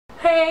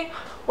Hey,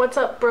 what's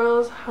up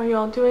bros? How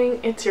y'all doing?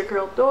 It's your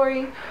girl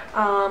Dory.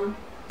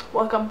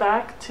 Welcome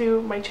back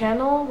to my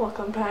channel,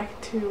 welcome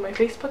back to my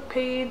Facebook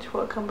page,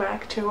 welcome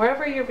back to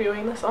wherever you're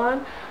viewing this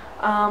on.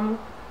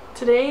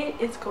 Today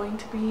is going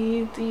to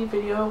be the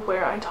video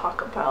where I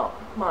talk about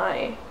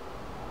my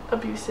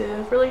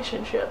abusive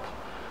relationship.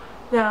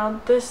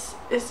 Now this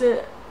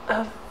isn't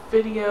a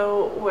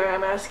video where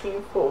I'm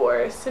asking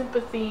for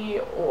sympathy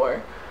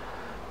or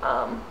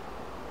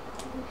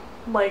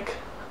like,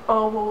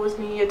 oh, woe is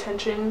me,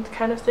 attention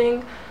kind of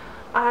thing.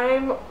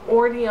 I'm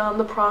already on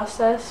the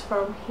process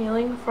from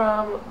healing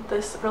from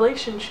this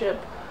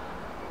relationship.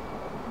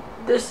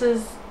 This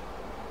is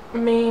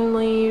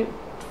mainly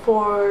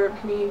for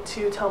me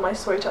to tell my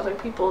story to other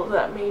people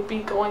that may be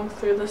going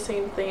through the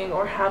same thing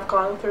or have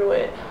gone through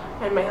it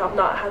and may have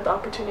not had the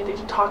opportunity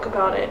to talk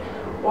about it,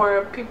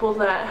 or people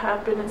that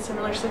have been in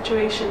similar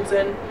situations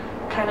and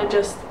kind of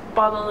just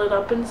bottle it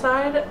up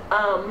inside.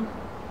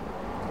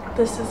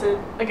 This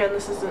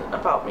isn't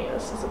about me,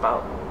 this is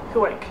about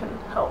who I can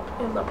help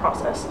in the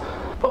process.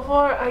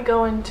 Before I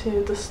go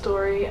into the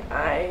story,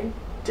 I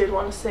did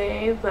want to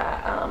say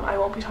that I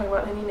won't be talking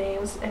about any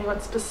names,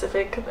 anyone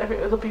specific.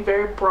 It'll be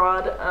very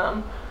broad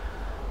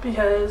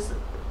because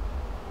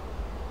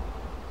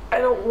I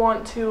don't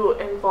want to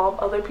involve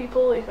other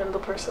people, even the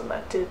person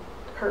that did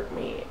hurt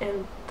me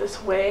in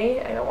this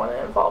way. I don't want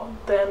to involve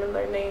them in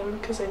their name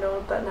because I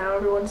know that now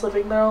everyone's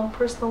living their own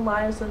personal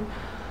lives, and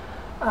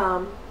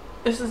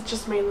this is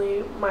just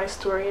mainly my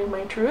story and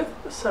my truth.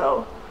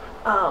 So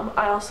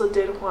I also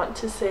did want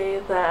to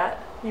say that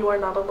you are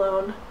not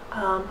alone.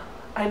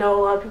 I know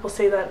a lot of people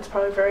say that, it's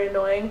probably very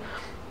annoying,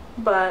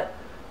 but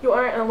you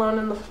aren't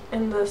alone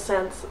in the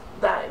sense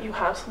that you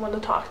have someone to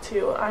talk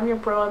to. I'm your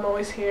bro, I'm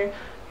always here. You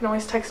can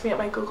always text me at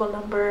my Google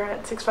number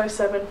at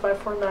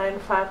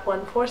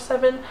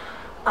 657-549-5147.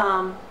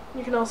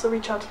 You can also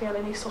reach out to me on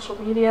any social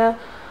media.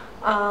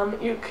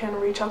 You can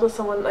reach out to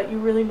someone that you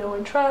really know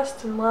and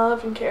trust and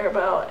love and care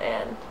about,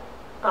 and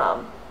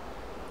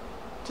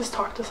just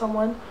talk to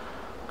someone.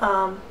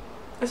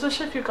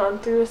 Especially if you've gone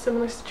through a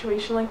similar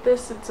situation like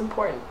this, it's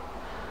important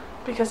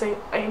because I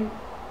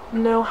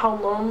know how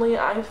lonely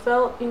I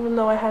felt. Even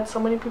though I had so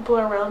many people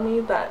around me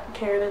that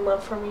cared and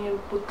loved for me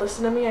and would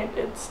listen to me,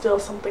 it's still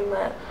something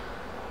that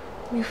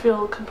you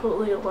feel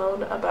completely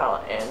alone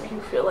about, and you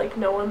feel like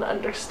no one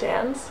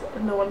understands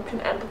and no one can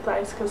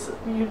empathize because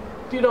you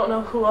don't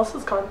know who else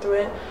has gone through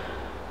it.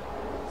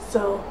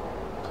 So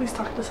please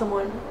talk to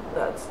someone.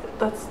 That's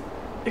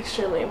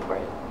extremely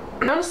important.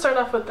 I'm going to start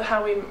off with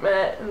how we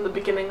met in the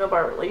beginning of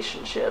our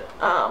relationship.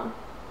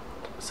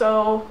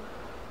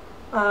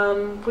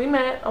 We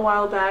met a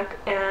while back,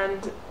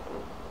 and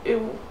it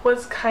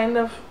was kind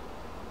of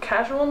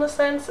casual in a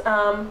sense.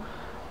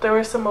 There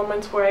were some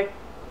moments where I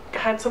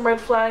had some red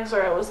flags,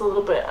 or I was a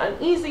little bit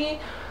uneasy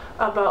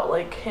about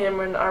like him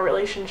and our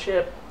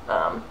relationship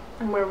and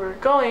where we were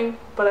going,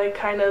 but I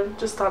kind of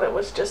just thought it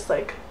was just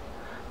like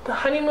the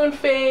honeymoon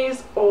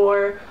phase,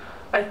 or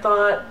I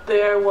thought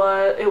it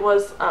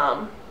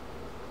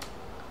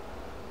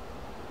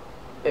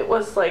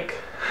was like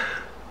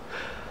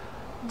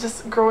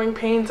just growing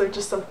pains, or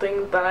just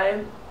something that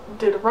I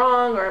did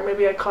wrong, or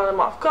maybe I caught him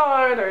off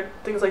guard or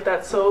things like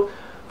that. So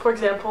for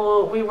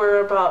example, we were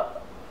about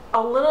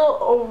a little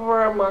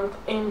over a month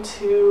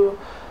into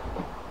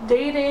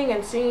dating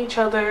and seeing each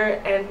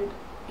other, and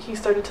he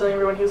started telling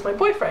everyone he was my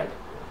boyfriend.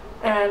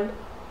 And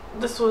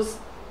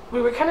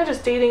we were kind of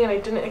just dating, and I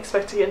didn't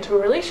expect to get into a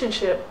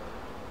relationship.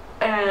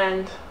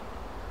 And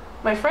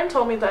my friend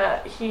told me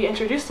that he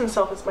introduced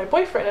himself as my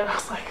boyfriend, and I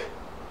was like,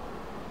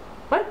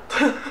 what?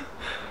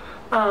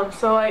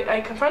 So I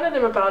confronted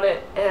him about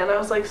it, and I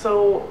was like,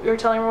 so you're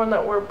telling everyone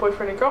that we're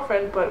boyfriend and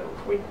girlfriend, but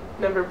we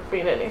never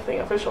been anything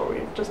official,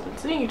 we've just been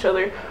seeing each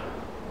other.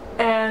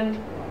 And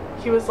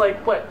he was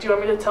like, what, do you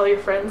want me to tell your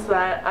friends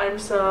that I'm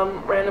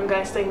some random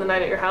guy staying the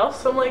night at your house?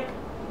 So I'm like,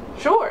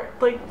 sure,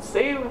 like,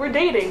 say we're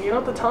dating, you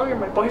don't have to tell them you're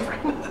my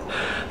boyfriend.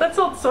 That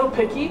sounds so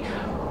picky.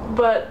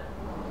 But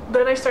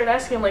then I started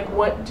asking him, like,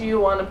 what do you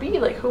want to be,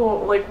 like,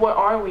 who, like, what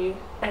are we?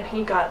 And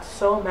he got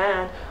so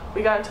mad.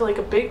 We got into like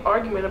a big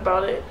argument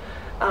about it,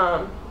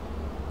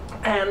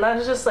 and that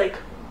was just like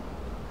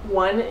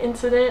one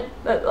incident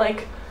that,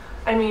 like,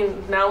 I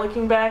mean, now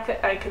looking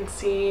back, I can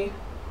see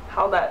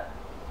how that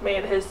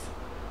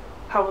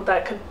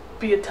could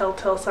be a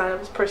telltale sign of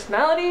his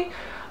personality.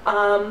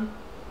 I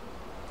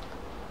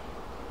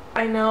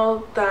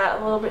know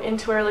that a little bit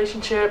into a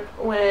relationship,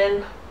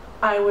 when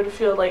I would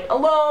feel like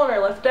alone or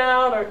left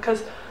out, or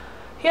because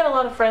he had a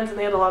lot of friends and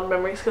they had a lot of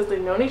memories because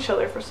they'd known each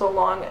other for so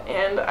long,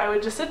 and I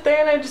would just sit there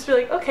and I'd just be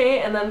like,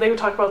 okay, and then they would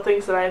talk about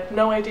things that I had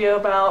no idea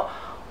about,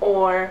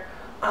 or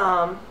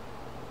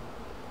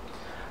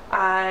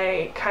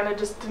I kind of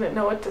just didn't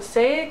know what to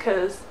say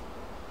because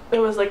it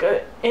was like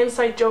an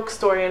inside joke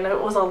story, and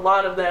it was a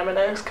lot of them, and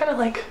I was kind of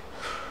like,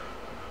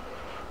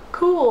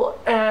 cool.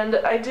 And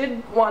I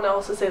did want to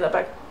also say that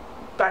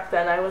back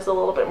then I was a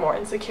little bit more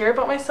insecure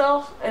about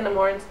myself, and a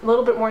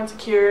little bit more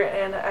insecure,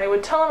 and I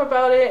would tell him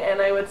about it, and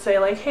I would say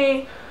like,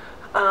 hey,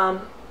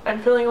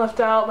 and feeling left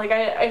out. Like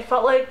I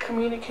felt like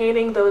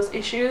communicating those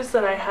issues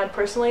that I had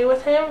personally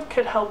with him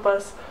could help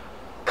us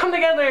come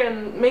together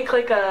and make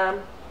like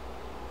a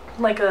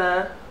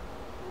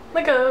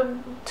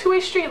two-way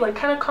street, like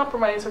kind of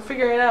compromise or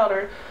figure it out.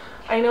 Or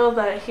I know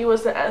that he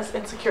wasn't as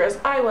insecure as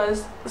I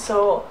was,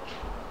 so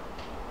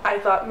I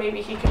thought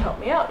maybe he could help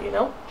me out, you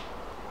know?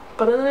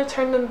 But then it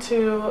turned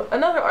into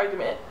another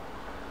argument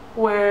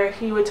where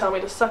he would tell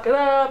me to suck it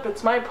up,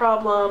 it's my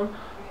problem.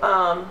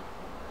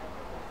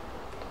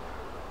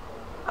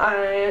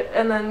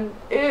 And then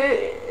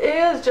it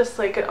is just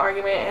like an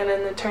argument, and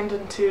then it turned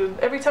into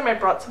every time I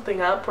brought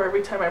something up or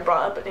every time I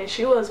brought up an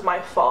issue was my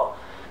fault,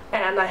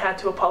 and I had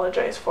to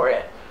apologize for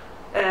it.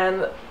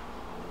 And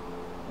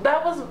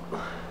that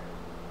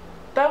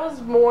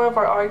was more of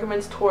our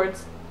arguments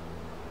towards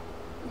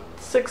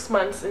 6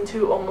 months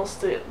into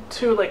almost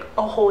to like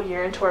a whole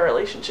year into our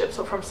relationship.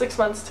 So from 6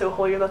 months to a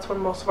whole year, that's when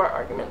most of our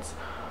arguments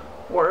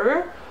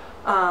were.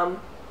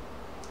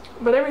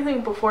 But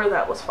everything before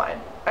that was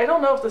fine. I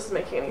don't know if this is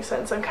making any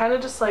sense. I'm kind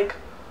of just like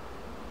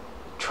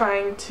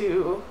trying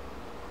to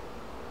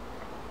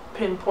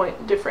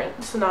pinpoint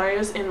different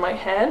scenarios in my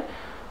head,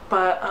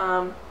 but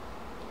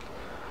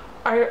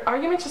our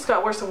arguments just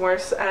got worse and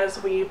worse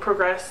as we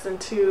progressed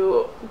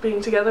into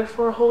being together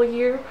for a whole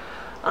year.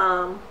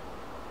 And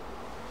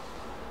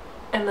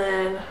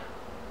then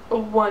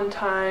one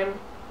time,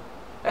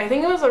 I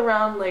think it was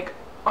around like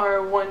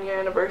our 1 year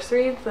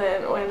anniversary,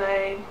 then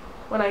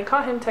when I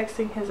caught him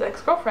texting his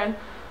ex-girlfriend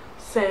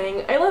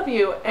saying I love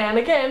you. And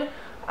again,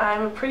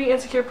 I'm a pretty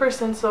insecure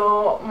person,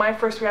 so my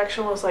first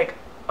reaction was like,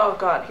 oh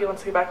god, he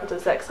wants to get back with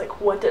his ex,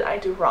 like what did I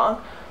do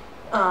wrong?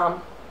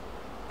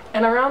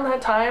 And around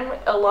that time,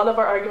 a lot of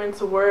our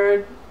arguments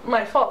were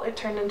my fault. It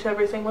turned into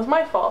everything was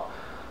my fault.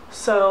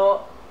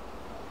 So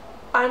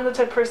I'm the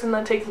type of person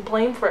that takes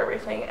blame for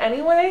everything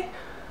anyway,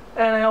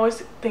 and I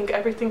always think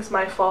everything's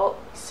my fault.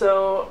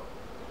 So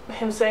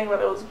him saying that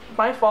it was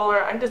my fault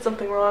or I did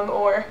something wrong,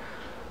 or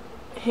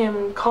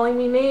him calling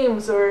me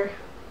names, or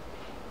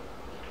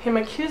him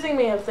accusing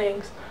me of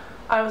things,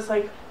 I was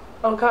like,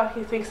 oh god,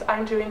 he thinks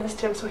I'm doing this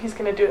to him, so he's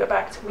gonna do it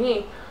back to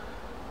me.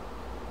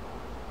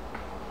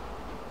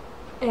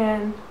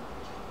 And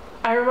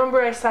I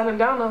remember I sat him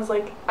down and I was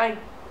like, I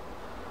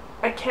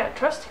can't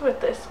trust you with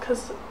this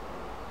because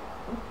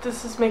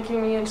this is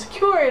making me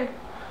insecure.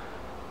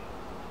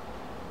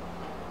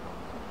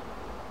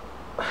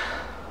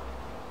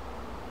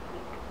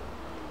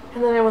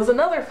 And then it was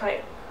another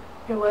fight.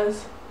 It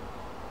was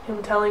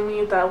him telling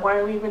me that why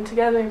are we even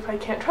together if I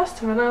can't trust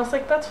him? And I was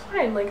like, that's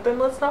fine, like then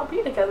let's not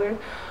be together.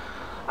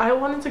 I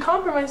wanted to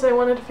compromise, I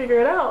wanted to figure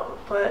it out,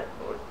 but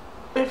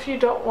if you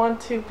don't want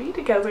to be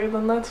together,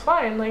 then that's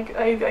fine, like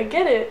I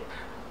get it.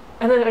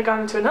 And then I got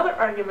into another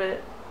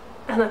argument,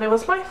 and then it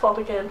was my fault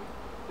again,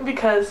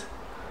 because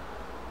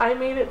I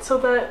made it so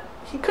that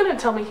he couldn't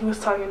tell me he was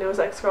talking to his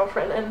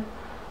ex-girlfriend, and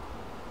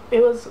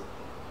it was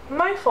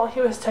my fault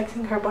he was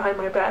texting her behind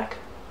my back.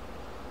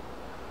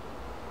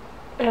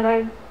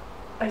 And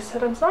I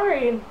said I'm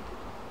sorry,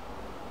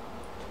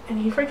 and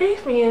he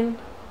forgave me, and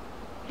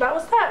that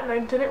was that, and I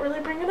didn't really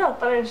bring it up,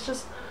 but I was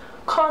just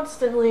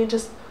constantly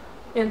just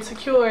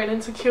insecure and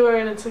insecure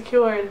and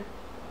insecure. And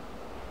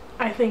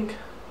I think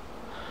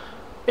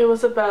it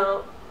was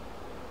about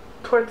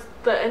towards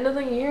the end of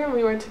the year,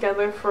 we were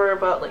together for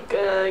about like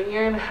a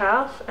year and a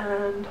half,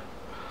 and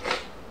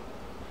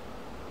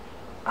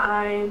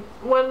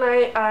one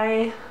night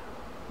I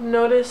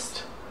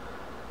noticed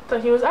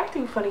that he was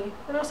acting funny,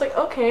 and I was like,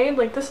 okay,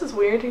 like this is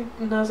weird, he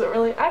doesn't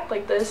really act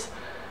like this.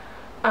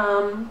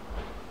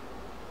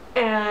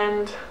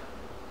 And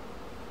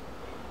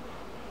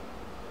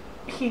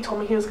he told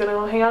me he was gonna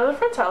go hang out at a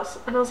friend's house,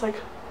 and I was like,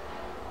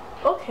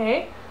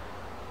 okay.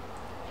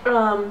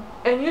 And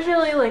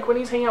usually like when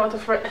he's hanging out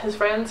with his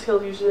friends,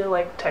 he'll usually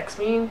like text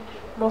me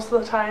most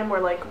of the time, or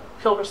like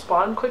he'll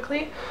respond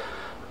quickly.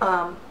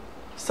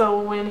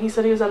 So when he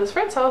said he was at his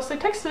friend's house, I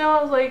texted him,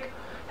 I was like,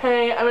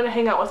 hey, I'm gonna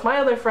hang out with my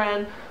other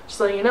friend, just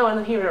letting you know. And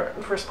then he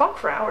would respond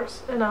for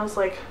hours, and I was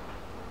like,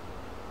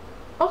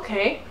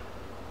 okay.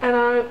 And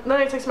then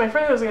I texted my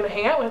friend who I was gonna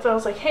hang out with, I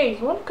was like, hey,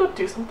 you wanna go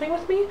do something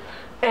with me?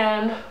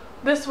 And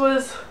this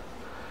is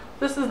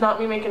not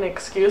me making an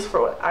excuse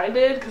for what I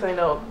did, because I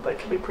know that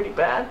could be pretty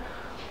bad,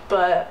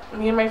 but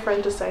me and my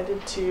friend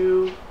decided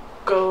to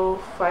go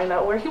find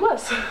out where he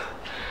was.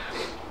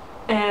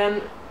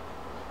 And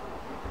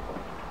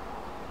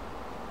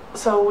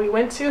so we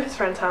went to his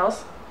friend's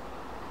house.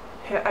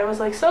 I was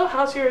like, so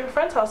how's your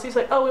friend's house? He's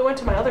like, oh, we went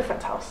to my other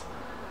friend's house.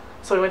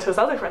 So we went to his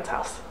other friend's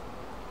house,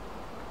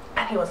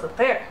 and he wasn't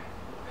there.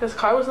 His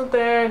car wasn't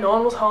there, no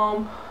one was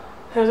home.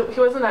 He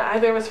wasn't at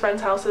either of his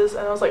friends' houses,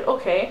 and I was like,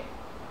 okay.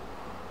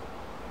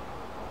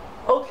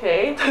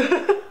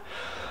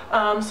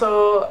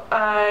 So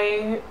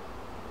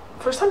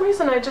for some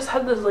reason, I just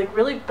had this like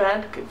really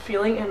bad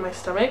feeling in my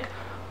stomach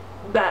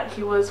that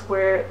he was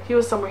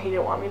somewhere he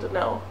didn't want me to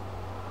know.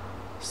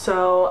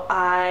 So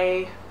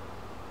I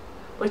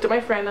looked at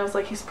my friend, and I was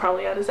like, he's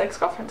probably at his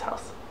ex-girlfriend's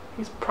house.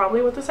 He's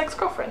probably with his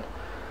ex-girlfriend.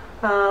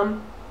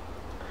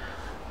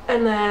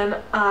 And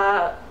then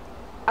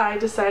I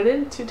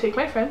decided to take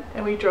my friend,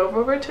 and we drove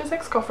over to his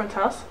ex-girlfriend's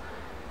house,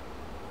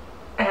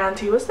 and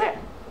he was there.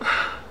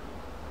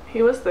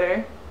 He was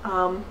there,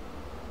 and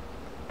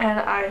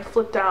I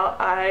flipped out.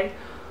 I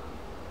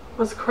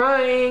was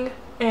crying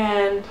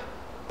and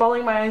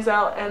bawling my eyes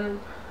out, and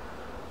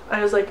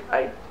I was like,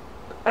 I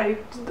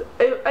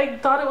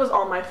thought it was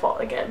all my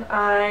fault again.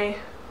 I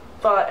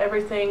thought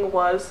everything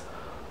was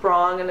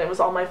wrong and it was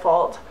all my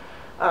fault.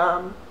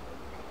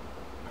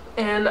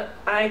 And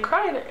I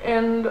cried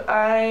and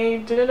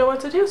I didn't know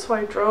what to do, so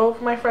I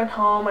drove my friend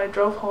home. I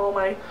drove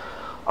home.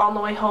 On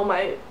the way home,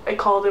 I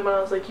called him and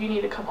I was like, you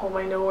need to come home,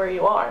 I know where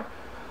you are.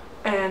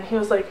 And he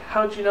was like,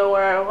 how'd you know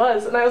where I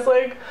was? And I was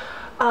like,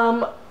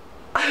 I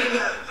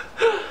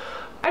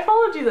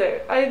followed you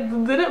there. I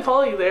didn't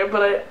follow you there,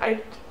 but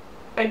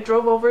I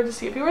drove over to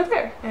see if you were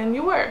there, and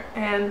you were.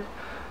 And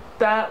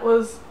that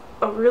was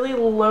a really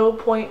low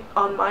point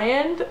on my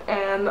end,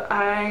 and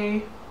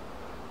I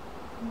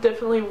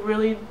definitely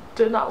really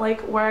did not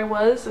like where I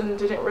was, and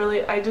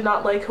I did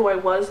not like who I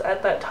was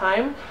at that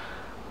time.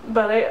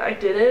 But I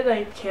did it.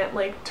 I can't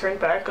like turn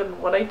back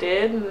on what I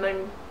did,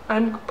 and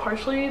I'm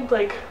partially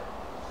like,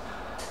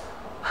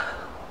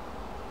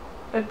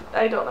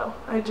 I don't know.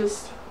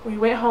 We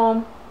went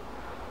home.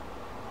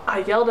 I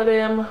yelled at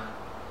him.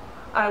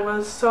 I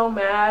was so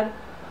mad,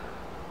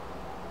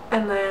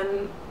 and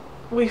then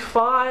we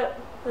fought,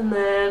 and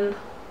then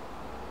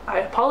I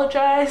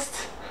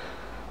apologized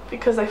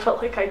because I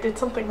felt like I did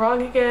something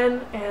wrong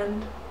again,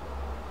 and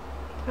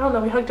I don't know,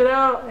 we hugged it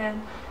out,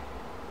 and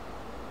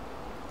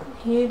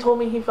he told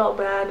me he felt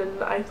bad,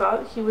 and I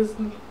thought he was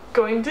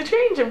going to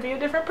change and be a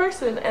different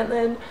person. And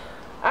then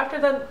after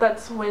that,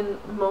 that's when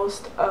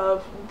most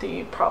of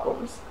the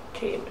problems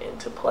came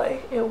into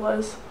play. It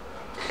was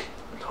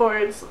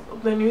towards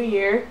the new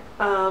year,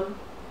 and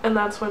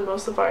that's when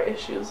most of our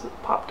issues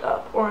popped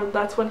up, or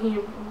that's when he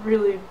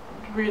really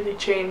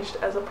changed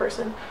as a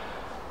person.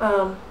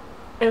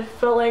 It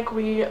felt like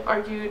we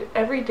argued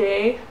every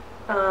day.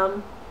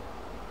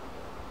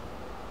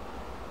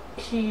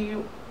 He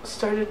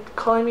started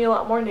calling me a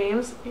lot more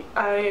names.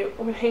 I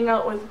would hang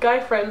out with guy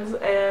friends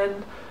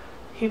and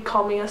he'd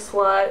call me a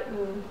slut,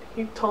 and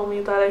he told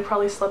me that I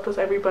probably slept with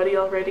everybody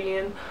already,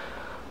 and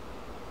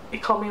he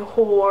called me a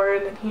whore,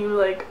 and then he would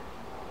like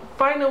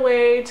find a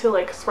way to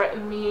like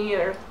threaten me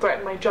or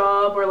threaten my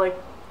job, or like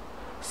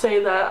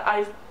say that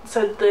I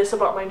said this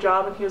about my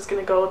job and he was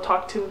gonna go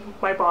talk to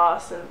my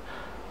boss and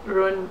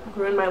ruin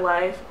my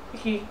life.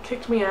 He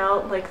kicked me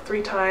out like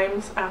 3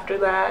 times after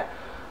that.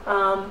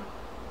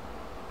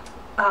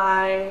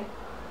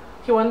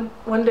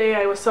 One day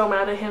I was so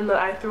mad at him that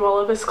I threw all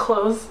of his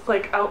clothes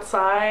like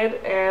outside,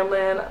 and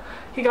then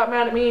he got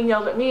mad at me and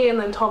yelled at me and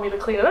then told me to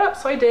clean it up,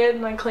 so I did,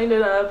 and I cleaned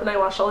it up and I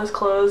washed all his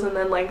clothes, and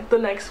then like the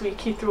next week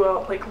he threw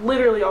out like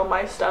literally all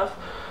my stuff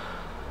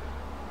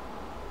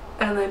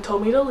and then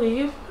told me to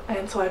leave.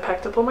 And so I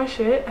packed up all my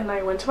shit and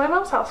I went to my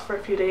mom's house for a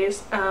few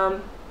days,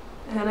 and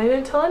I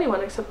didn't tell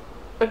anyone except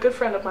a good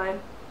friend of mine.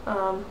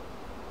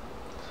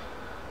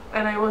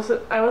 And I was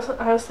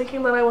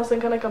thinking that I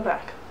wasn't gonna come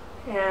back,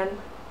 and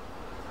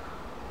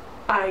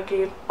I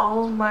gave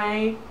all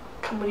my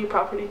company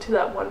property to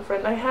that one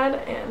friend I had,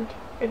 and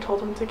I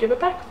told him to give it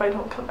back if I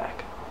don't come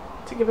back,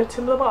 to give it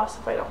to the boss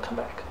if I don't come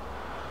back.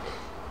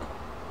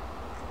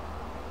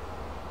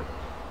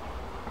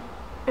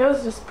 It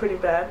was just pretty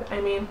bad.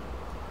 I mean,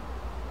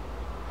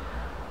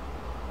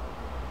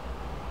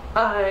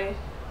 I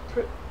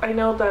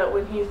know that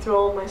when he threw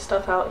all my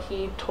stuff out,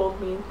 he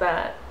told me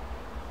that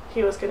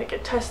he was gonna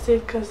get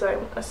tested because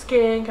I'm a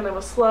skank and I'm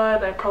a slut,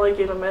 and I probably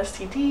gave him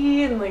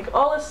STD and like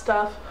all this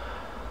stuff.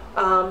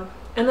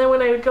 And then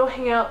when I would go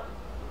hang out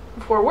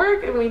for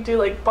work and we'd do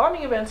like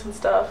bonding events and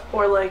stuff,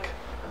 or like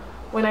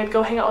when I'd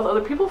go hang out with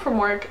other people from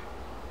work,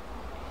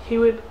 he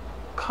would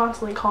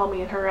constantly call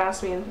me and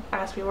harass me and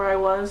ask me where I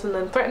was, and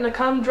then threaten to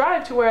come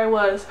drive to where I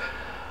was.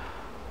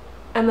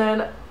 And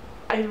then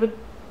I would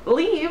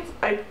leave.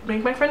 I'd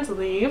make my friends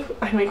leave.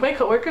 I'd make my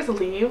coworkers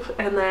leave,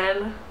 and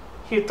then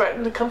he'd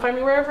threaten to come find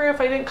me wherever if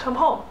I didn't come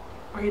home,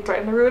 or he'd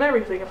threaten to ruin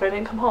everything if I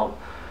didn't come home.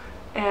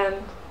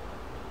 And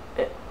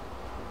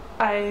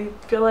I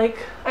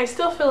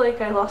still feel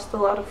like I lost a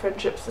lot of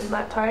friendships in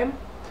that time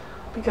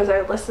because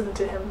I listened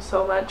to him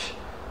so much.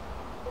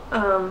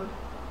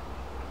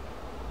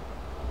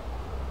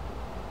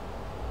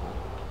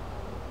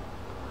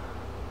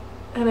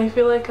 And I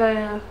feel like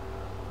I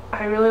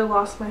really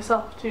lost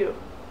myself too.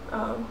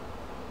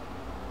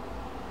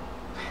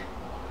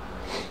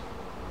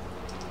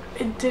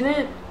 It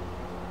didn't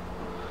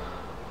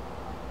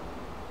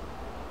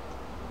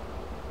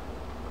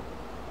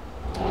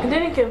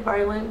get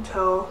violent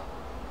till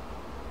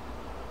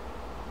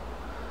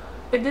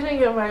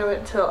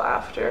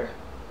after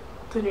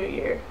the new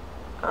year.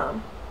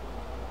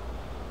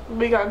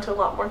 We got into a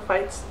lot more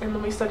fights, and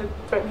then we started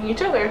threatening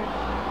each other.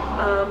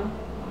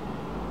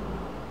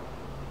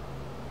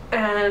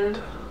 And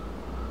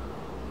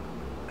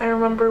I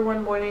remember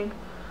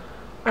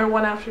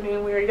one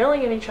afternoon we were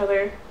yelling at each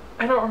other.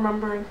 I don't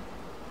remember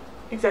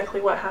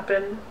exactly what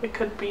happened. It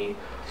could be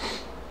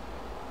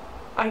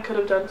I could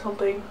have done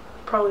something,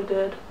 probably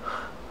did.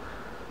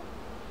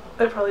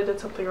 I probably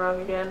did something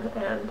wrong again,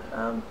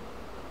 and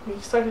we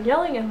started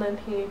yelling, and then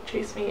he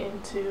chased me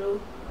into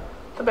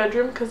the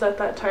bedroom, because at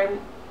that time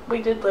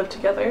we did live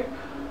together.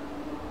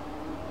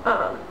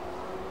 And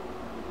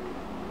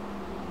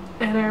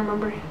I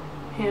remember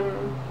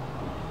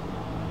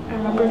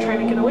trying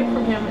to get away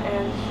from him,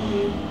 and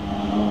he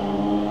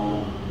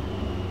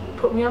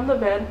put me on the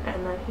bed,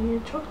 and then he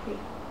choked me,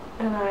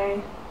 and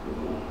I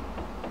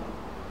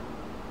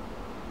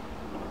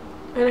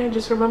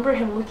just remember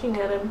him looking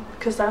at him,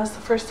 because that was the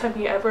first time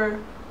he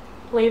ever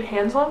laid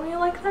hands on me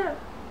like that.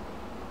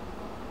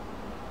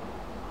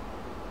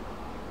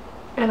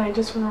 And I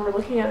just remember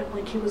looking at him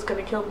like he was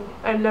gonna kill me.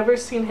 I've never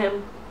seen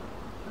him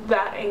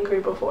that angry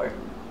before.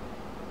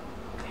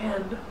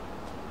 And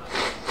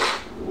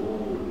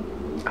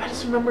I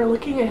just remember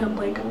looking at him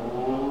like,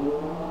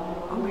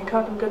 oh my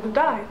god, I'm gonna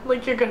die.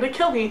 Like, you're gonna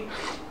kill me.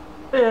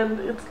 And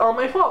it's all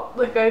my fault.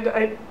 Like,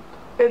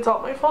 it's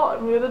all my fault.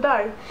 I'm gonna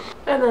die.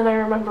 And then I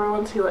remember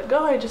once he let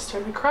go, I just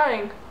started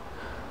crying.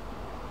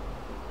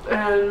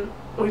 And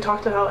we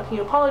talked it out, and he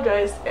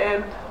apologized,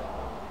 and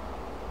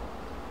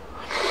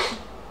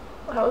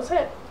that was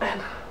it.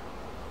 And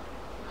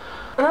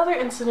another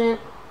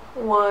incident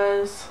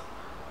was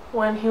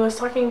when he was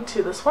talking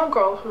to this one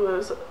girl who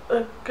was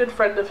a good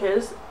friend of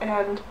his,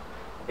 and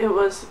it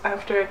was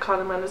after I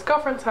caught him at his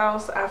girlfriend's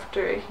house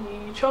after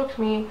he choked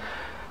me,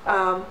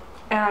 and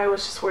I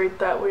was just worried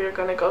that we were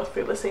going to go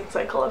through the same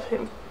cycle of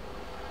him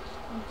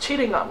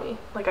cheating on me.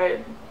 Like,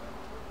 I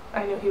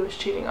knew he was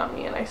cheating on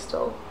me, and I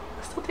still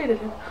dated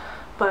him.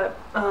 But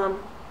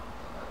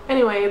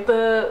anyway,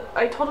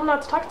 I told him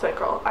not to talk to that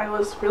girl. I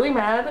was really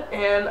mad,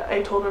 and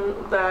I told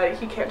him that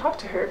he can't talk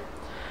to her.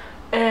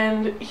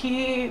 And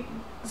he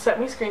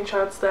sent me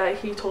screenshots that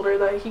he told her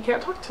that he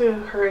can't talk to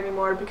her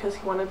anymore because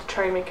he wanted to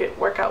try and make it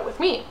work out with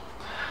me.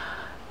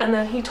 And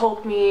then he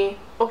told me,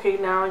 okay,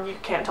 now you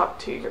can't talk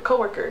to your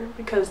coworker,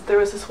 because there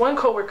was this one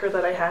coworker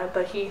that I had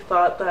that he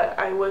thought that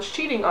I was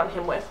cheating on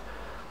him with,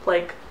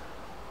 like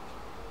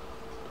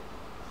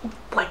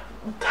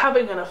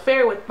having an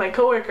affair with my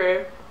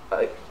coworker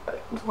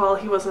while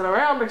he wasn't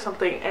around or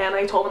something. And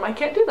I told him I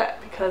can't do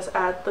that, because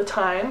at the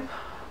time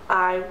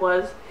I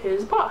was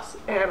his boss,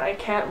 and I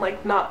can't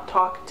like not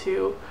talk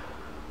to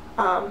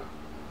a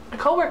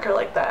coworker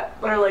like that,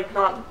 or like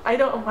not, I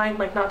don't mind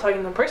like not talking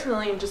to them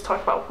personally and just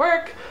talk about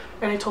work.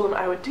 And I told him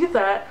I would do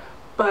that,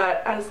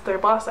 but as their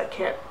boss I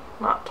can't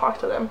not talk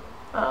to them.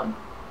 And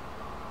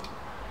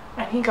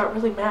he got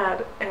really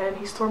mad, and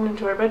he stormed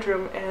into our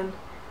bedroom, and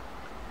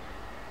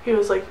he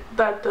was like,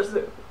 that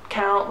doesn't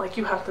count, like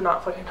you have to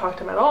not fucking talk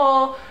to him at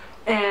all.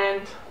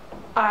 And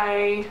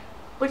I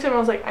looked at him and I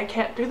was like, I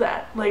can't do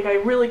that. Like, I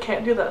really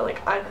can't do that.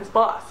 Like, I'm his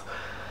boss.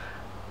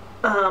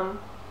 And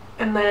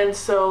then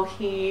so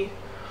he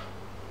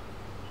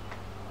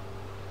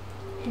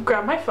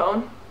grabbed my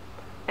phone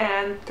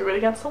and threw it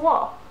against the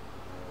wall,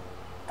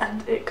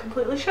 and it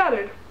completely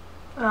shattered.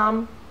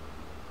 I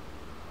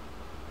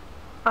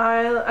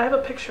have a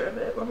picture of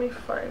it. Let me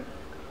find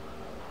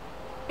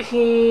it.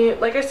 He,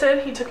 like I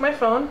said, he took my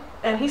phone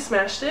and he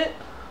smashed it,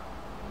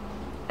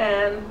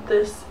 and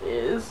this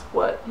is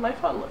what my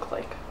phone looked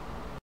like.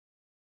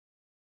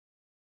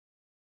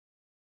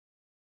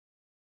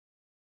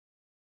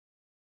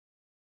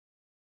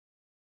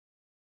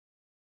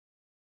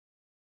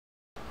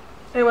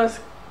 It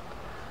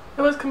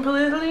was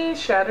completely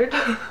shattered.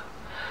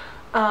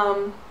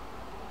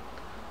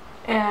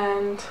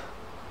 And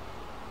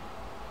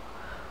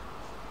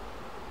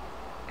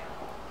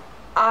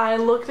I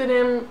looked at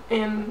him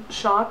in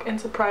shock and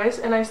surprise,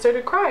 and I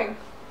started crying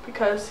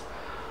because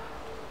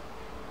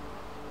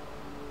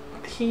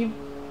he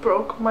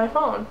broke my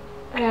phone.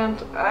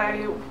 And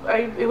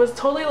it was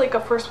totally like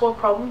a first world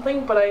problem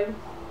thing, but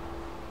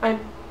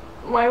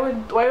why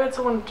would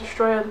someone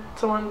destroy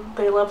someone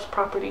they love's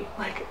property?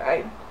 Like,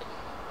 I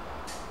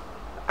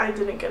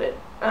didn't get it.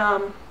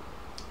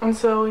 And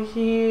so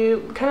he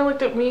kind of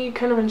looked at me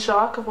kind of in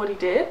shock of what he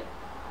did.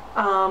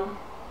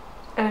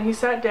 And he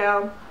sat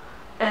down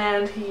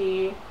and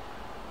he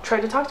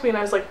tried to talk to me, and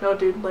I was like, no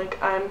dude, like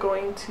I'm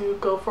gonna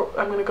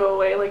go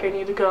away, like I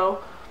need to go.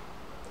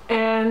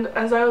 And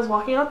as I was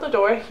walking out the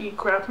door, he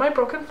grabbed my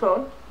broken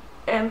phone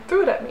and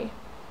threw it at me.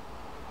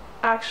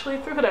 Actually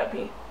threw it at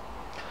me.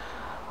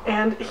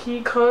 And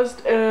he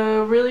caused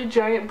a really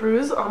giant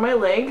bruise on my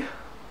leg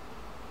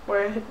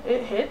where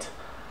it hit.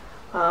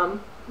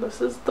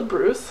 This is the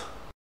bruise.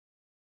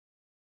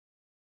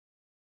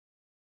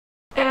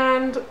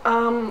 And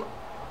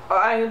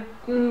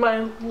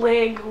my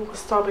leg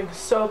was throbbing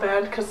so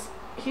bad because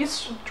he's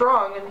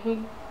strong and he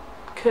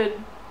could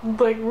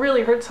like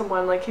really hurt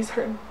someone. Like he's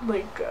hurt,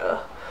 like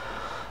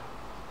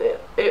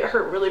it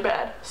hurt really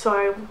bad. So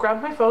I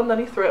grabbed my phone that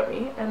he threw at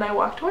me and I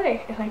walked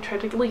away, and I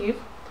tried to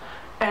leave,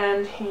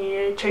 and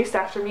he chased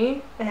after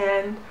me,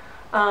 and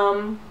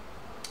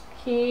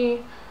he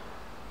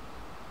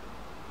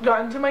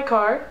got into my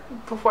car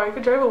before I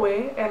could drive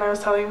away, and I was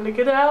telling him to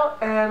get out,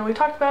 and we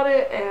talked about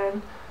it,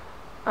 and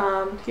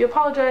He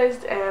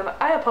apologized, and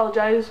I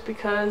apologized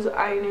because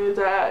I knew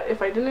that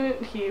if I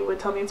didn't, he would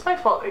tell me it's my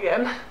fault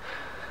again.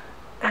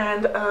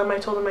 And I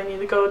told him I need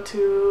to go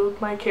to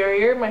my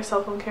carrier, my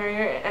cell phone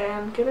carrier,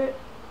 and get it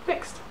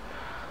fixed.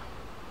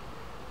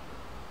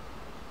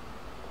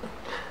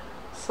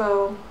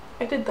 So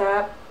I did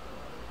that,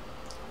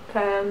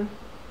 and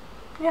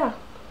yeah,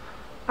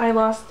 I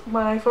lost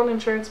my phone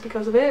insurance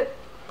because of it,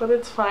 but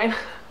it's fine.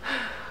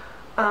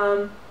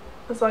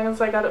 As long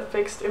as I got it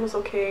fixed, it was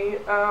okay.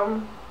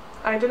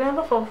 I didn't have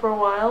a phone for a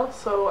while,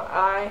 so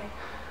I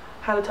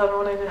had to tell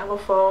everyone I didn't have a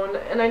phone,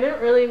 and I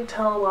didn't really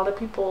tell a lot of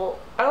people.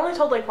 I only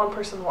told like one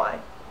person why.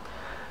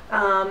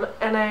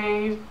 And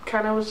I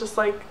kind of was just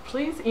like,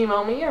 please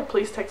email me or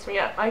please text me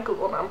at my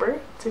Google number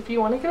if you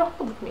want to get a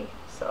hold of me.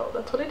 So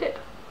that's what I did.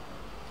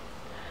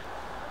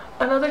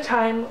 Another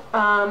time,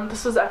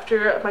 this was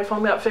after my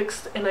phone got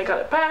fixed and I got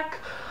it back,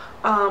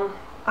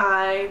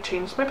 I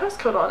changed my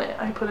passcode on it.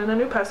 I put in a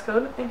new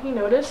passcode, and he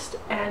noticed,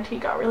 and he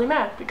got really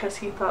mad because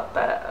he thought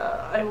that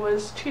I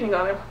was cheating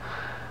on him.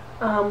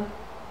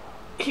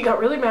 He got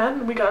really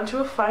mad, we got into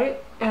a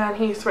fight, and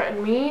he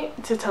threatened me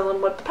to tell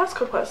him what the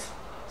passcode was.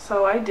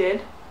 So I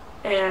did,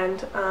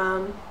 and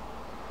I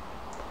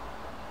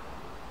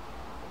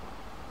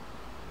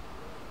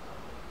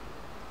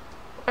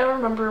don't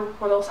remember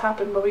what else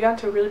happened, but we got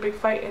into a really big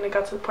fight, and it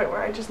got to the point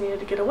where I just needed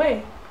to get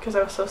away because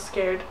I was so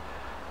scared.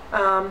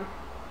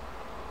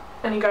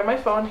 And he got my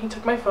phone, he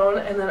took my phone,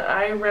 and then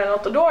I ran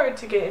out the door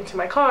to get into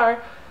my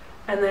car,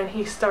 and then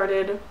he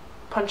started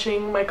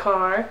punching my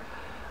car.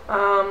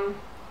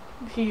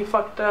 He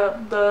fucked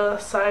up the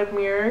side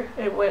mirror.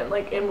 It went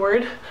like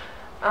inward,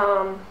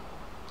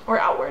 or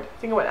outward. I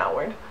think it went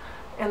outward.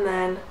 And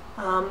then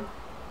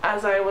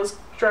as I was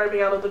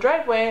driving out of the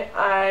driveway,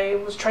 I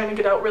was trying to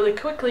get out really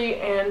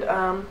quickly, and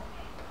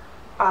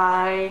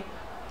I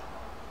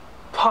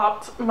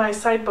popped my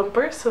side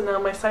bumper, so now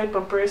my side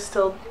bumper is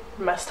still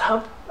messed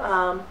up.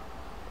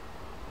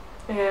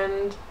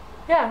 And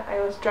yeah, I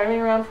was driving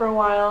around for a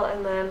while,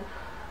 and then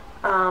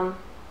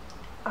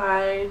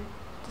I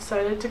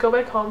decided to go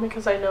back home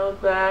because I know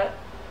that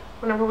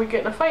whenever we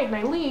get in a fight and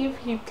I leave,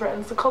 he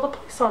threatens to call the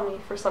police on me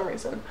for some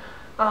reason.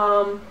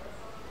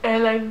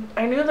 And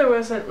I knew there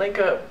wasn't like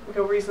a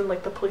real reason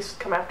like the police would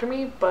come after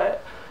me,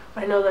 but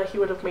I know that he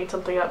would have made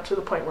something up to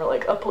the point where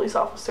like a police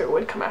officer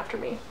would come after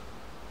me.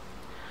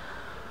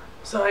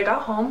 So I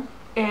got home,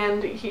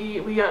 and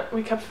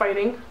we kept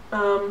fighting,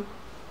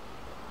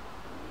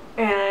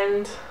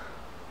 and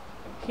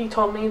he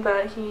told me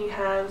that he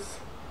has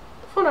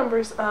phone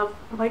numbers of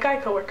my guy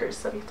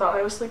coworkers that he thought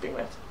I was sleeping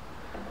with.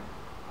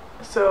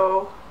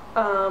 So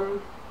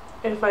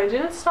if I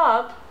didn't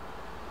stop,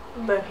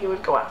 then he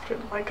would go after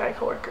my guy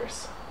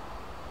coworkers.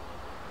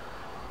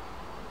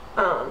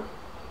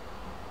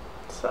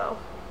 So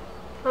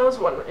that was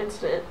one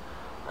incident.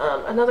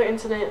 Another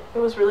incident, it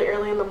was really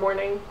early in the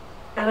morning,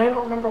 and I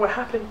don't remember what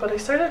happened, but I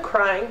started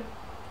crying,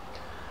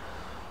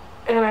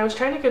 and I was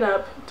trying to get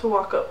up to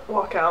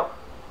walk out,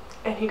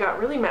 and he got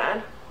really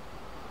mad,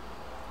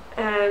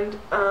 and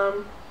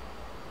I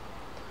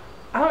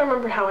don't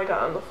remember how I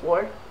got on the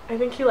floor. I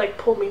think he like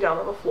pulled me down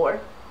on the floor,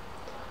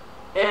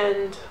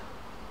 and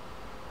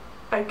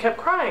I kept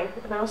crying,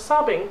 and I was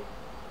sobbing,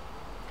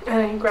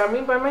 and he grabbed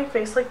me by my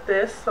face like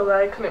this so that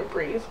I couldn't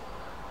breathe,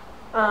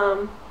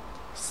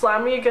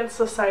 slammed me against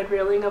the side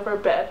railing of our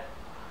bed,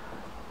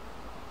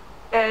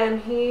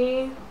 and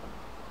he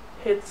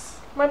hits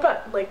my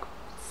butt, like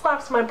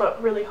slaps my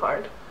butt really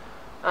hard.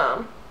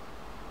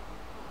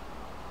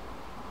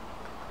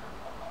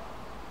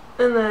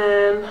 And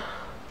then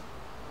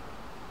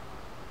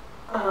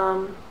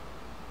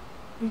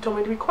he told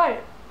me to be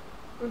quiet,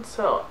 and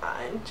so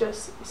I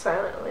just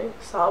silently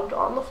sobbed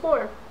on the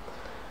floor.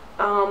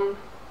 And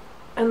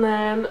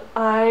then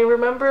I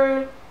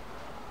remember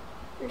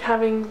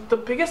having the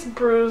biggest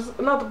bruise,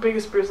 not the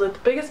biggest bruise, like the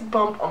biggest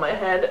bump on my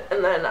head,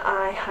 and then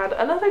I had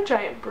another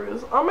giant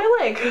bruise on my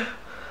leg.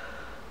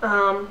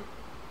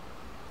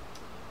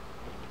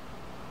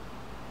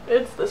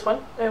 It's this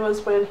one. It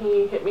was when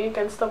he hit me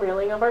against the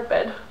railing of our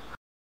bed.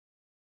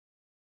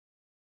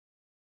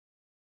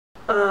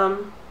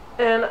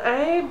 And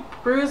I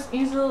bruise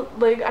easily,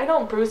 like I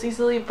don't bruise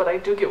easily, but I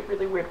do get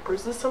really weird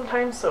bruises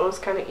sometimes, so it's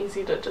kind of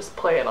easy to just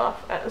play it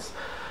off as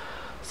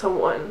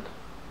someone,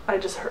 I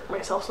just hurt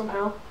myself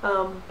somehow.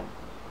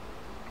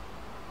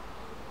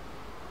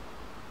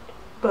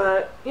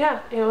 But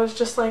yeah, it was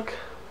just like,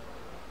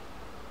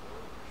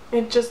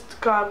 it just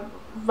got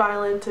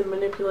violent and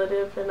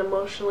manipulative and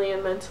emotionally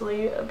and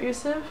mentally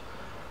abusive,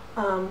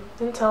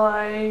 until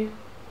I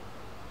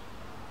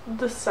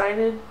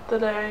decided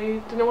that I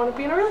didn't want to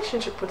be in a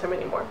relationship with him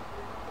anymore.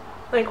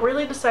 Like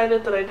really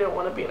decided that I didn't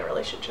want to be in a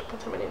relationship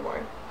with him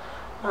anymore.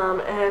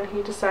 And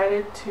he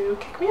decided to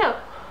kick me out.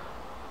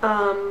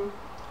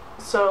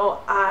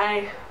 So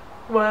I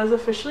was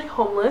officially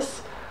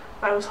homeless.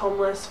 I was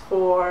homeless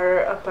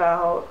for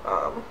about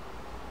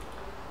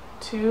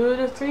 2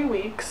 to 3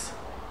 weeks,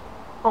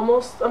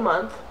 almost a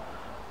month.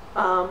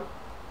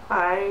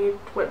 I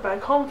went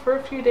back home for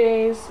a few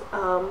days.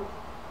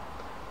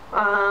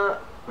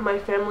 my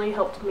family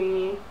helped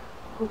me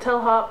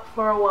hotel hop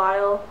for a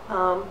while,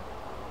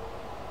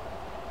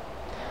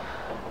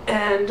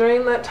 and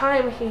during that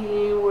time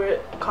he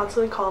would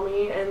constantly call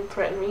me and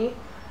threaten me,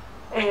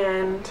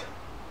 and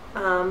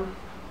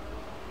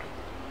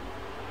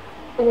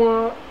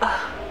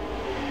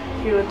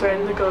he would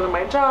threaten to go to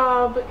my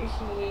job.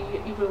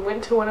 He even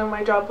went to one of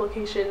my job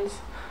locations,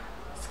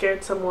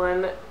 scared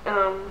someone.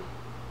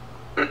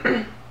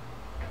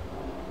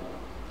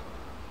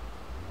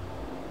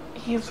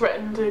 He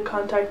threatened to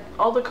contact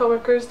all the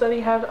coworkers that he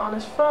had on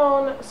his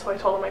phone, so I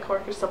told my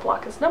coworkers to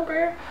block his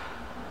number,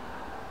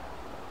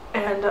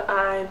 and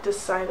I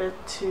decided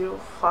to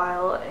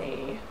file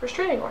a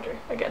restraining order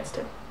against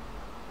him.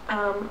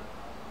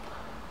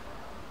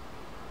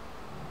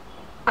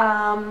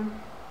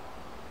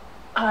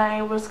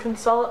 I was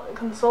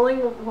consoling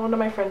one of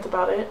my friends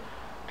about it,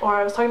 or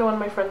I was talking to one of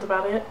my friends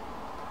about it,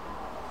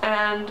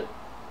 and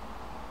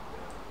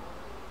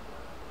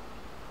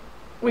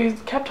we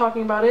kept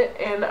talking about it,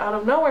 and out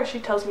of nowhere she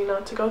tells me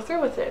not to go through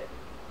with it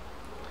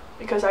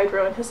because I'd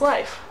ruined his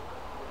life.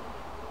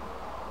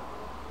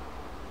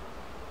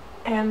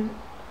 And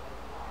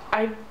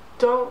I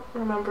don't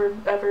remember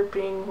ever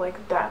being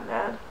like that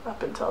mad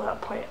up until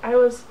that point. I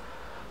was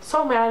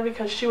so mad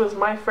because she was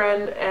my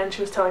friend and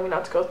she was telling me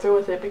not to go through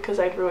with it because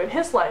I'd ruined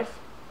his life.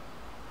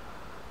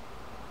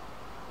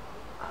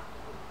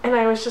 And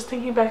I was just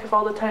thinking back of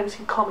all the times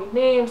he'd call me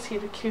names,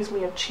 he'd accuse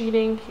me of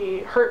cheating,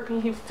 he hurt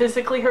me, he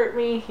physically hurt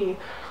me, he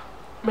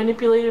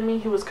manipulated me,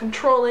 he was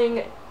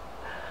controlling.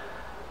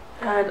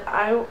 And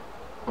I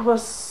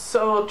was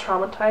so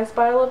traumatized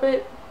by all of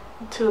it,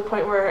 to the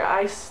point where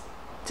I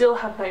still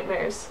have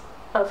nightmares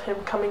of him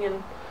coming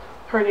and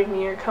hurting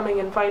me, or coming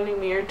and finding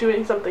me, or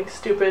doing something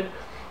stupid.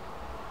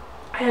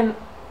 And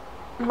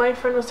my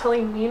friend was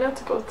telling me not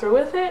to go through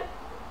with it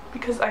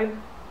because I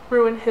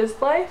ruined his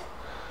life.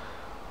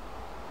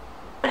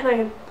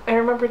 And I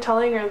remember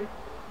telling her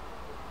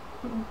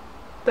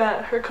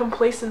that her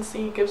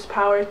complacency gives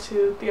power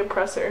to the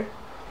oppressor,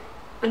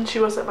 and she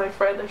wasn't my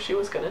friend if she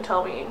was going to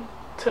tell me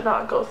to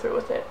not go through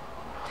with it.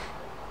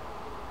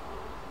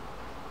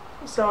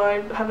 So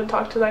I haven't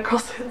talked to that girl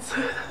since.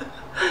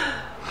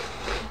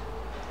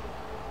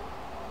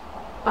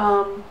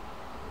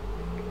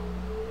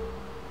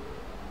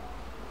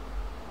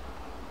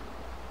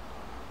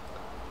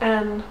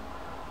 And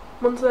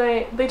once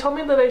they told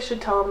me that I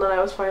should tell him that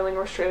I was filing a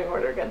restraining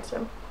order against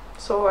him.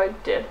 So I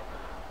did.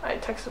 I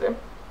texted him.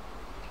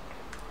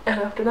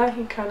 And after that,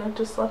 he kind of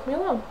just left me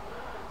alone.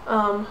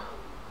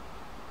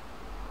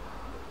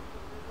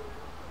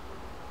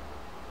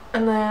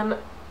 And then,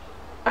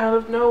 out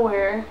of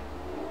nowhere,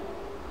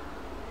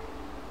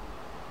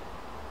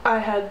 I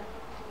had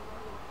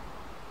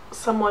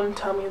someone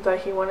tell me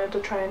that he wanted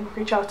to try and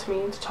reach out to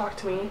me to talk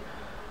to me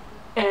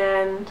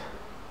and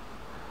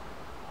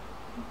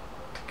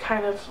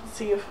kind of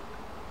see if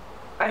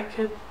I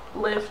could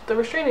lift the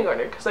restraining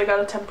order, because I got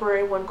a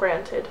temporary one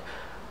granted,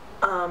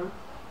 and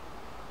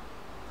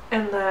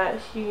that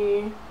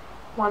he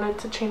wanted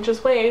to change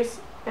his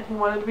ways and he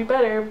wanted to be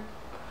better,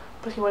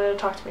 but he wanted to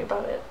talk to me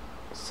about it.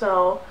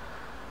 So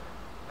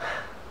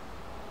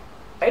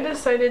I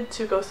decided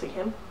to go see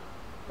him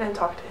and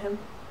talk to him,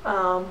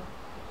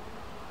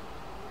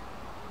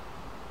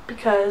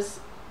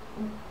 because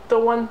the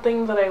one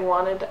thing that I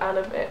wanted out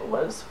of it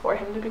was for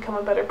him to become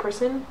a better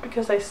person,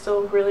 because I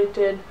still really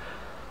did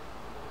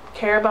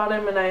care about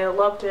him and I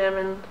loved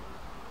him,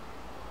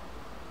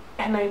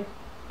 and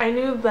I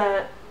knew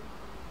that,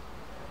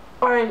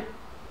 or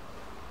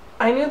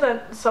I knew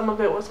that some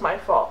of it was my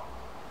fault,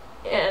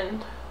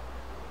 and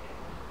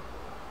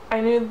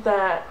I knew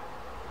that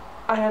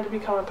I had to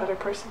become a better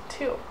person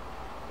too.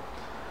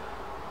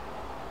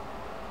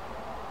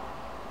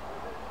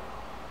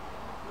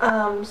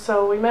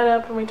 So we met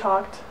up and we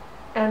talked,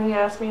 and he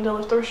asked me to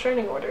lift the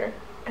restraining order,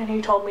 and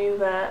he told me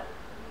that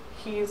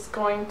he's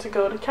going to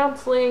go to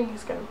counseling,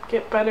 he's going to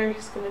get better,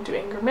 he's going to do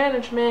anger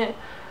management.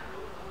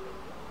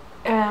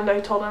 And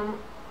I told him,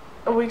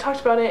 we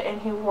talked about it,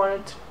 and he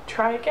wanted to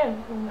try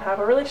again and have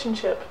a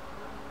relationship.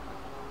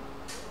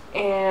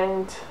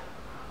 And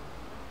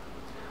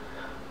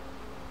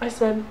I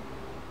said,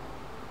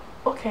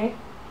 okay,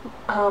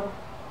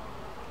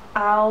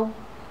 I'll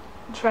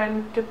try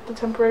and get the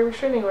temporary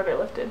restraining order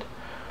lifted.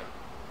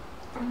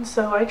 And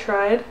so I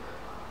tried,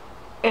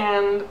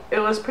 and it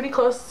was pretty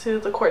close to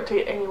the court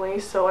date anyway,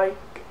 so I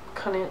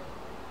couldn't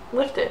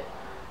lift it.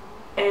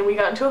 And we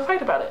got into a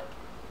fight about it.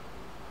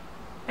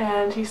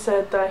 And he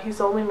said that he's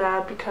only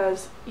mad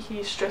because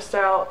he's stressed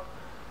out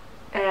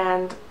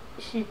and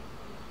he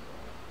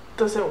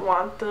doesn't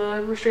want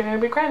the restraining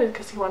order to be granted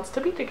because he wants to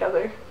be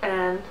together.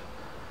 And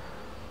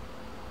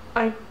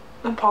I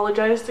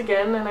apologized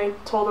again, and I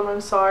told him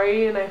I'm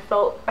sorry, and I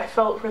felt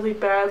really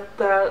bad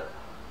that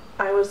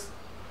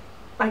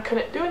I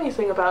couldn't do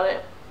anything about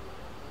it.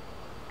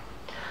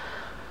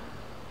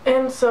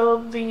 And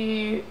so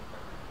the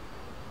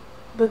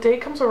day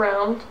comes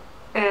around,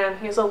 and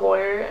he's a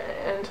lawyer,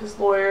 and his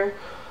lawyer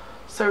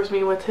serves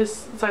me with his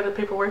side of the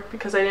paperwork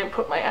because I didn't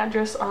put my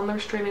address on the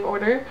restraining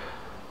order.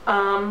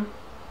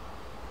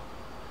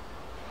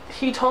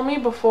 he told me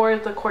before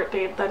the court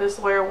date that his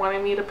lawyer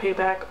wanted me to pay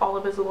back all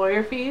of his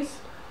lawyer fees.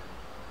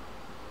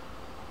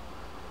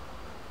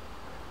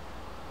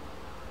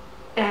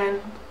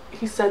 And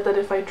he said that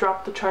if I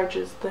drop the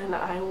charges, then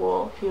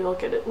he will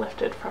get it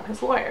lifted from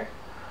his lawyer.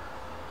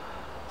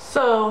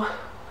 So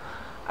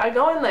I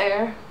go in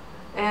there,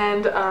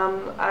 and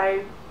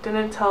I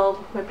didn't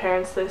tell my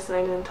parents this, and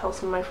I didn't tell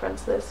some of my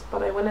friends this,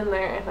 but I went in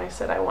there and I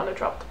said I want to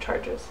drop the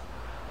charges.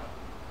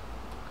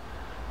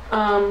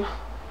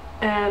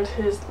 And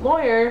his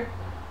lawyer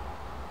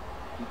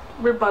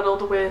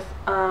rebutted with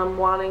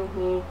wanting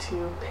me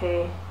to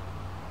pay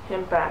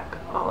him back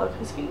all of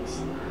his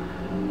fees.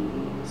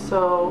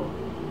 So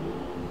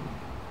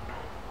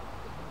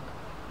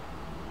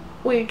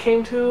we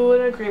came to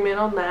an agreement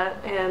on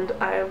that, and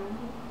I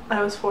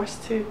was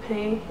forced to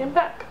pay him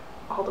back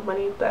all the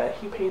money that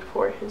he paid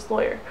for his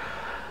lawyer.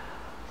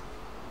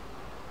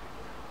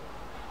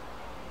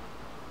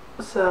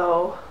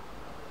 So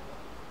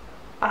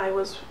I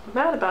was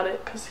mad about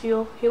it because he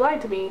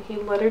lied to me. He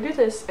let her do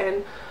this,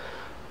 and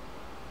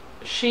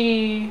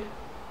she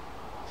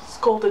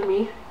scolded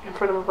me in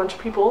front of a bunch of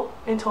people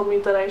and told me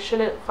that I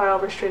shouldn't file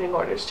restraining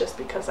orders just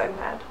because I'm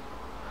mad.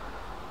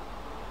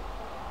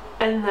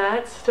 And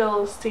that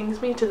still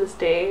stings me to this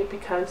day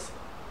because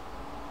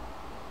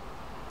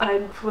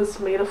I was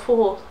made a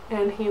fool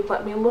and he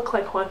let me look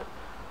like one.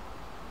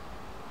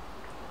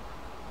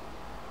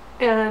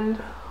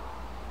 And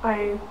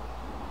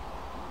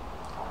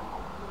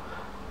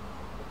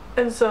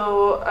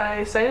so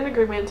I signed an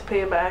agreement to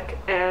pay him back,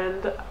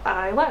 and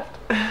I left.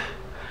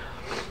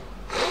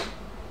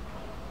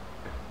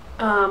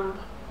 And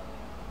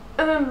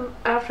then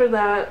after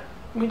that,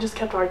 we just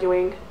kept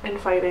arguing and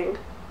fighting,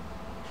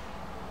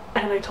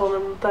 and I told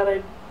him that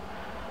I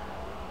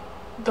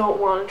don't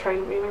want to try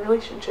and be in a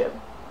relationship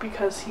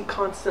because he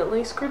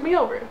constantly screwed me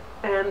over,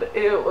 and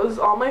it was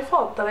all my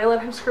fault that I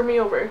let him screw me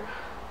over.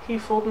 He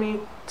fooled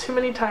me too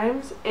many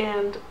times,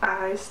 and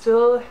I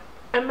still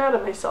am mad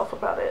at myself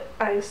about it.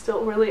 I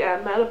still really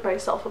am mad at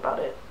myself about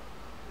it.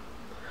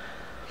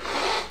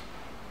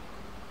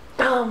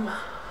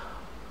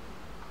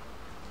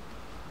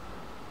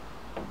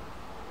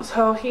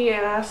 So he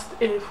asked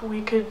if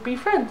we could be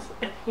friends,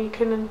 and he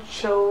couldn't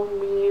show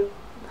me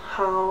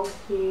how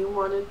he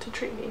wanted to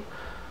treat me.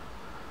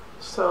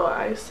 So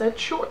I said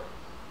sure.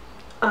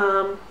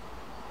 A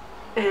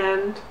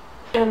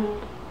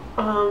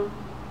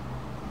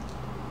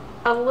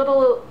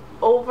little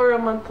over a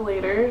month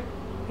later,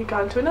 we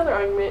got into another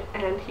argument,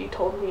 and he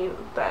told me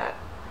that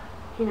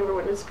he never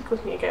wanted to speak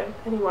with me again,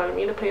 and he wanted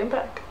me to pay him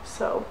back.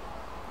 So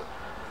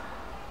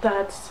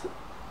that's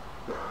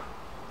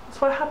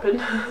what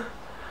happened.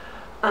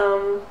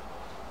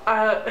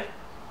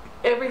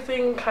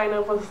 Everything kind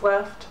of was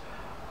left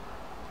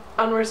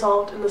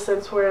unresolved in the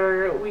sense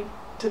where we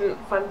didn't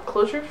find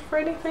closure for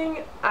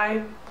anything.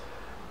 I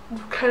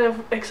kind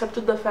of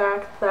accepted the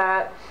fact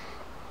that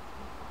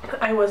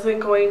I wasn't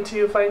going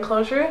to find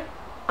closure.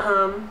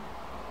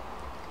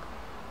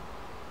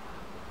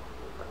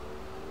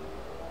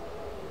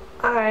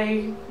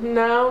 I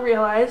now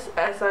realize,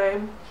 as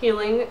I'm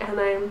healing and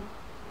I'm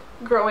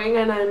growing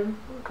and I'm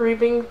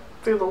grieving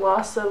through the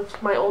loss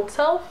of my old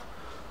self,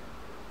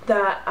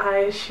 that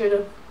I should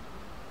have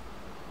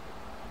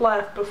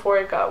left before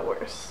it got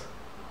worse.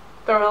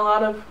 There were a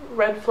lot of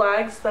red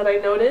flags that I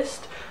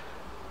noticed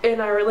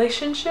in our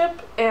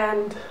relationship,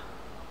 and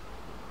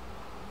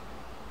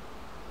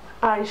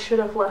I should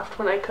have left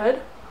when I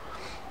could,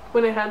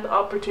 when I had the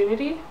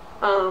opportunity.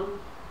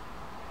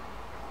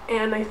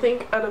 And I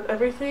think out of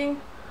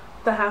everything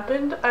that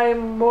happened,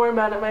 I'm more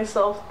mad at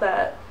myself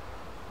that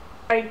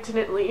I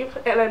didn't leave,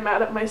 and I'm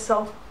mad at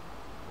myself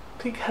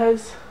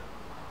because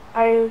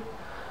I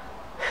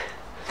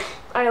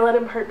let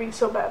him hurt me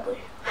so badly.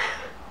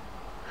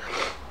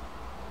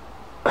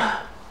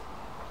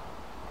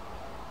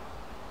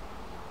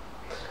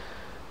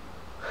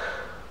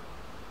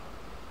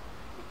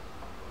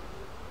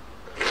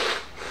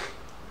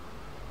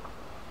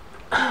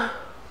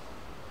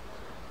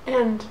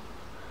 And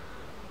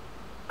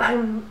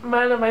I'm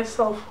mad at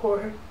myself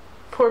for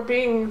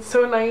being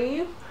so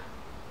naive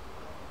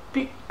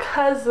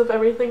because of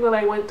everything that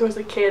I went through as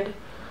a kid.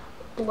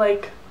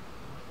 Like,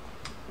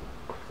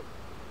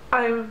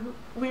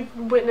 we've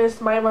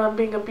witnessed my mom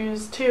being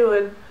abused too,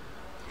 and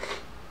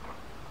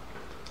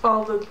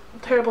all the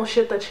terrible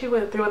shit that she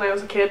went through when I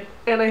was a kid,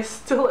 and I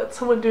still let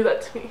someone do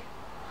that to me.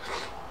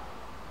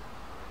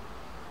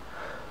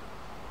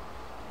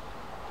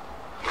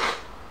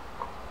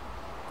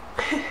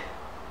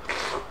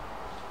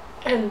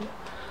 And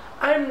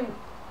I'm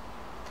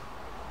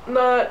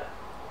not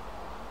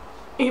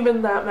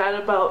even that mad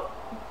about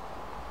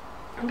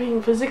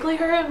being physically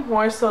hurt,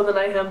 more so than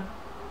I am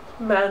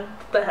mad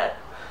that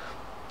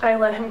I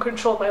let him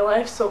control my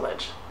life so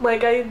much.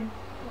 Like, I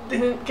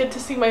didn't get to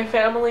see my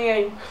family,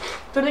 I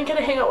didn't get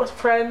to hang out with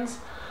friends,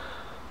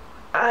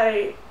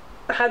 I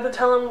had to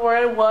tell him where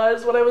I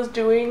was, what I was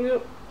doing,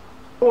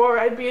 or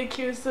I'd be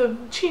accused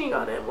of cheating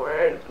on him,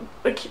 or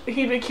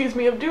he'd accuse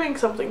me of doing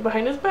something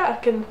behind his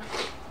back, and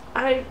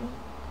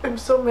I'm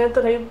so mad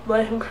that I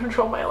let him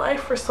control my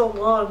life for so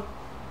long.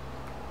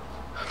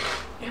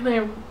 And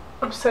I'm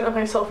upset at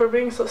myself for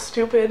being so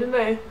stupid, and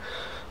I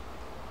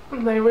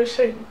wish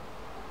I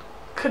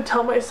could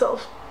tell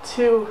myself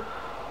to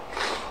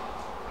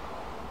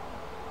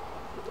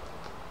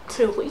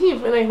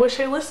leave, and I wish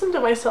I listened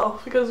to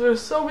myself, because there were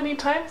so many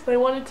times that I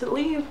wanted to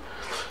leave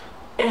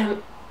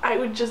and I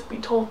would just be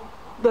told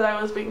that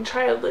I was being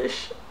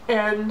childish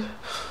and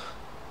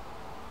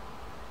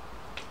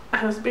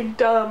I was being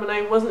dumb and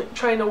I wasn't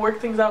trying to work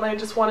things out, and I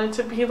just wanted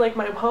to be like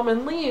my mom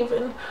and leave,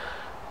 and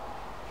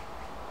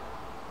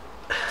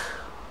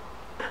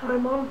my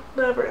mom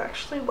never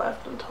actually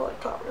left until it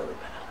got really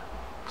bad.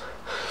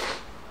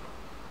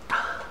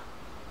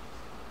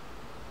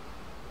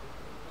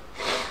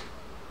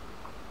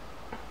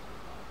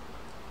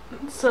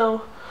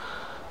 So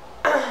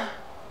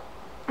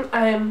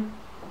I'm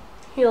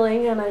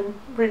healing and I'm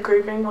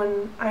regrieving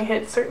when I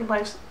hit certain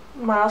life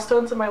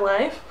milestones in my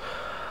life.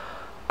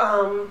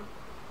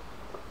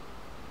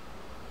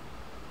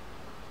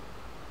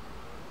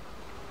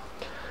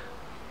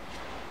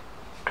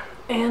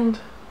 And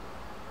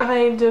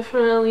I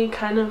definitely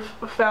kind of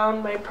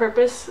found my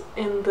purpose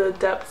in the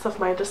depths of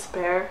my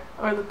despair,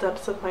 or the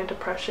depths of my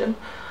depression,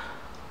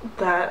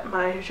 that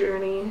my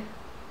journey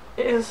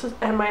is,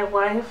 and my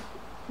life,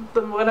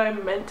 what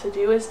I'm meant to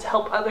do is to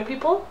help other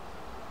people.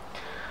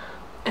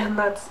 And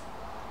that's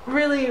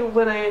really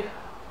what I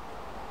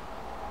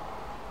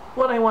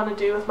want to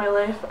do with my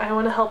life. I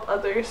want to help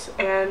others,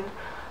 and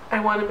I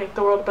want to make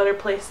the world a better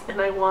place,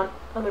 and I want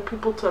other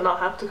people to not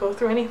have to go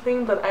through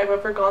anything that I've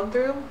ever gone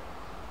through.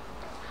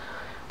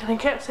 And I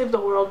can't save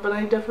the world, but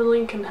I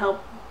definitely can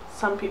help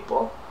some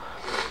people.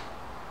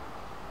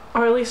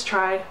 Or at least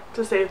try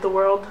to save the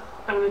world.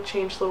 I'm going to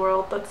change the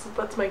world.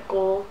 That's my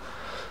goal.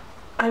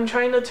 I'm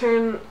trying to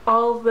turn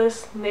all of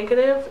this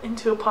negative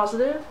into a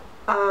positive.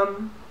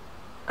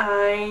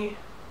 I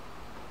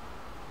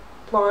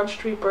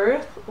launched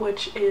Rebirth,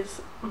 which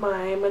is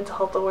my mental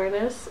health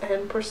awareness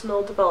and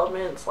personal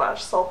development /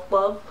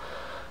 self-love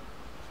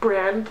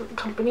brand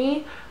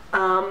company.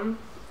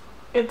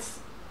 It's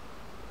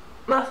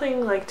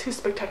nothing like too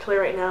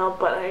spectacular right now,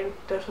 but I'm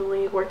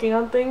definitely working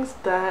on things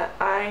that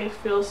I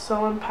feel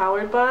so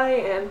empowered by,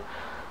 and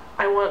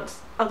I want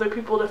other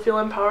people to feel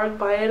empowered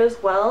by it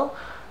as well.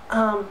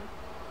 I'm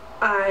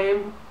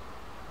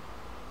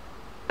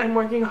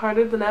working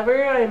harder than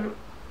ever. I'm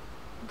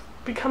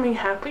becoming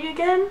happy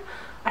again.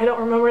 I don't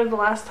remember the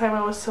last time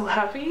I was so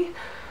happy,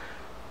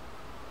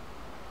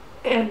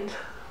 and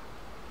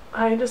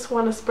I just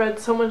want to spread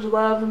so much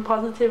love and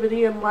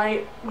positivity and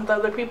light with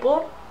other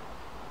people.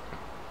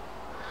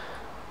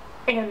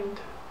 And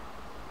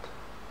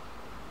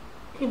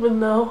even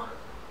though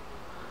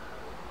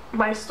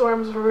my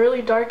storms were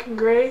really dark and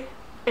gray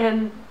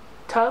and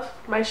tough,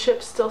 my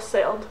ship still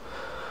sailed.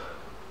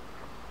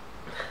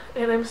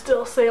 And I'm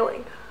still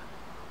sailing.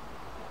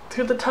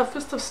 Through the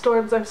toughest of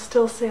storms, I'm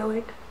still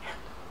sailing.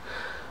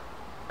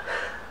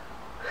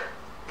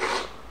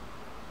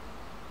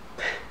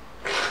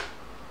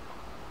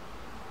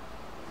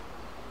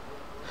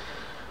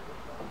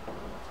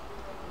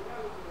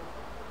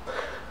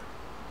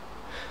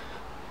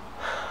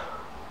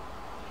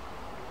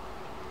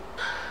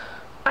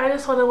 I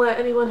just want to let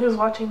anyone who's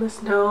watching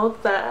this know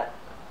that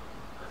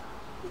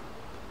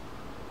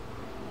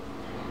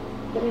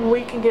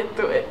we can get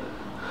through it.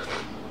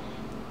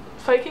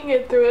 If I can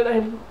get through it,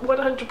 I'm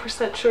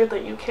 100% sure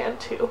that you can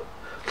too.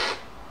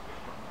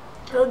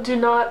 Do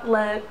not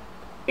let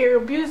your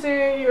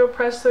abuser, your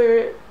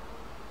oppressor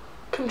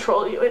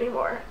control you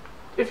anymore.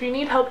 If you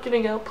need help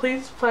getting out,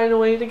 please find a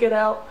way to get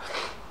out.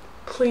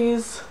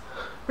 Please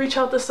reach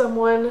out to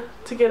someone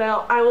to get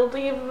out. I will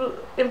leave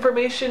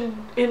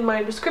information in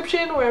my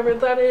description, wherever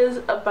that is,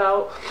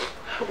 about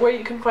where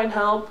you can find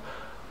help,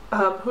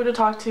 who to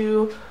talk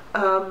to,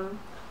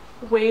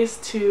 ways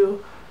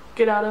to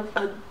get out of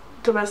a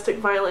domestic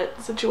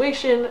violent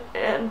situation.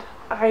 And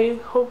I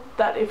hope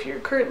that if you're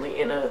currently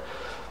in a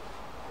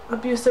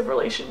abusive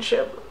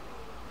relationship,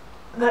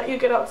 that you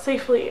get out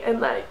safely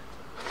and that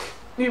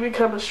you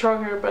become a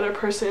stronger, better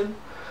person.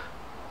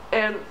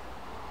 And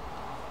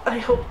I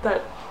hope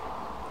that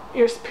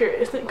your spirit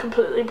isn't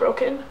completely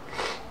broken,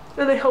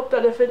 and I hope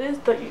that if it is,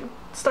 that you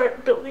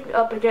start building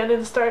up again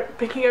and start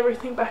picking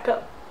everything back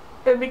up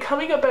and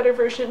becoming a better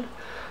version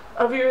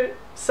of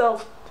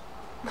yourself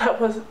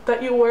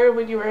that you were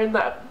when you were in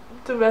that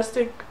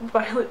domestic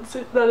violence,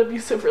 that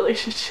abusive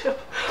relationship.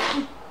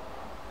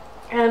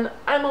 And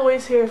I'm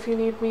always here if you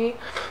need me.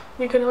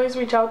 You can always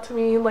reach out to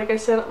me, like I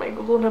said, at my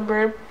Google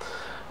number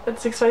at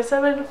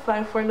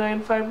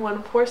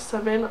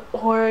 657-549-5147,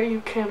 or you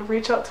can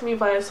reach out to me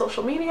via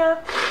social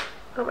media.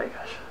 Oh my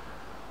gosh.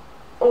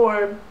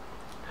 Or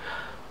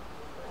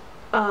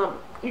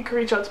you can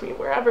reach out to me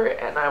wherever,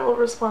 and I will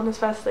respond as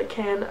fast as I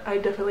can. I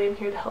definitely am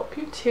here to help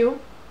you too.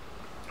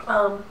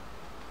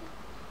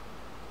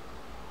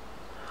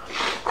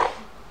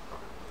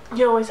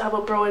 You always have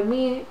a bro in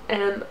me,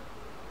 and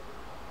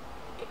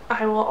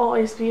I will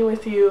always be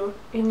with you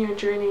in your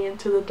journey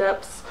into the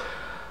depths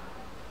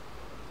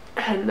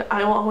and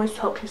I will always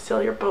help you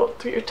sail your boat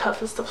through your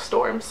toughest of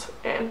storms.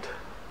 And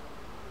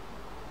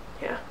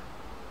yeah,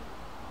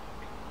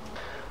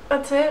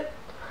 that's it.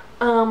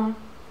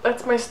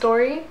 That's my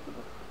story.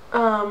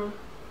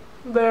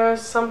 There are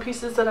some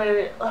pieces that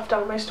I left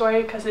out of my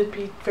story because it'd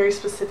be very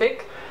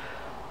specific,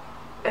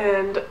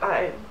 and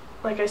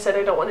like I said,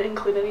 I don't want to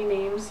include any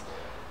names,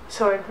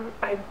 so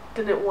I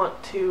didn't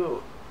want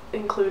to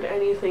include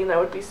anything that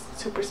would be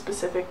super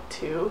specific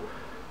to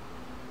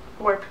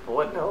where people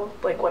would know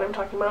like what I'm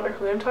talking about or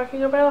who I'm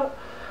talking about.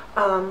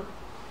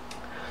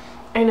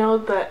 I know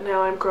that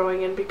now I'm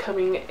growing and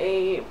becoming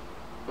a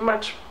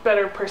much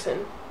better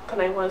person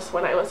than I was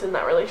when I was in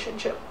that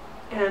relationship,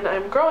 and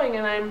I'm growing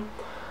and I'm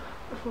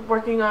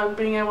working on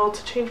being able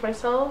to change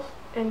myself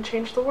and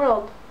change the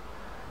world,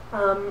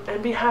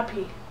 and be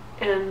happy.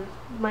 And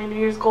my New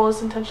Year's goal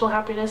is intentional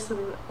happiness,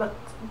 and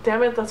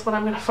damn it, that's what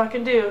I'm gonna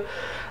fucking do.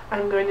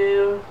 I'm going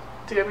to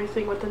do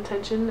everything with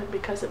intention and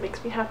because it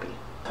makes me happy.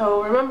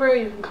 So remember,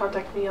 you can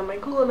contact me on my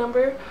Google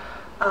number.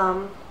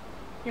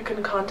 You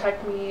can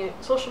contact me on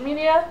social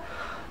media.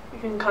 You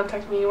can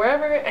contact me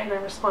wherever, and I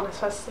respond as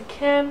fast as I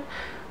can.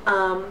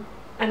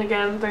 And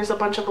again, there's a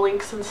bunch of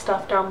links and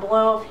stuff down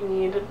below if you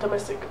need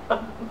domestic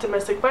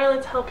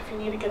violence help, if you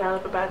need to get out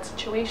of a bad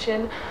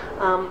situation.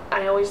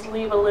 I always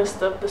leave a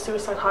list of the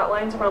suicide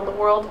hotlines around the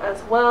world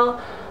as well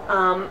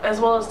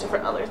as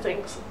different other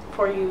things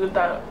for you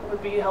that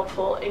would be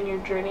helpful in your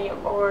journey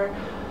or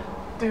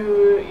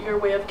through your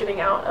way of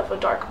getting out of a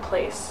dark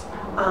place.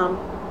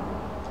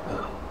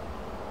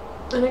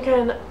 And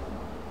again,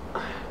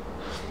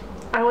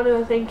 I wanted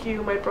to thank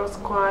you, my bro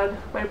squad,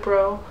 my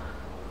bro,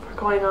 for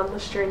going on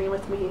this journey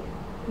with me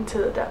into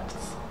the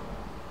depths.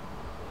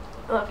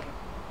 I love you.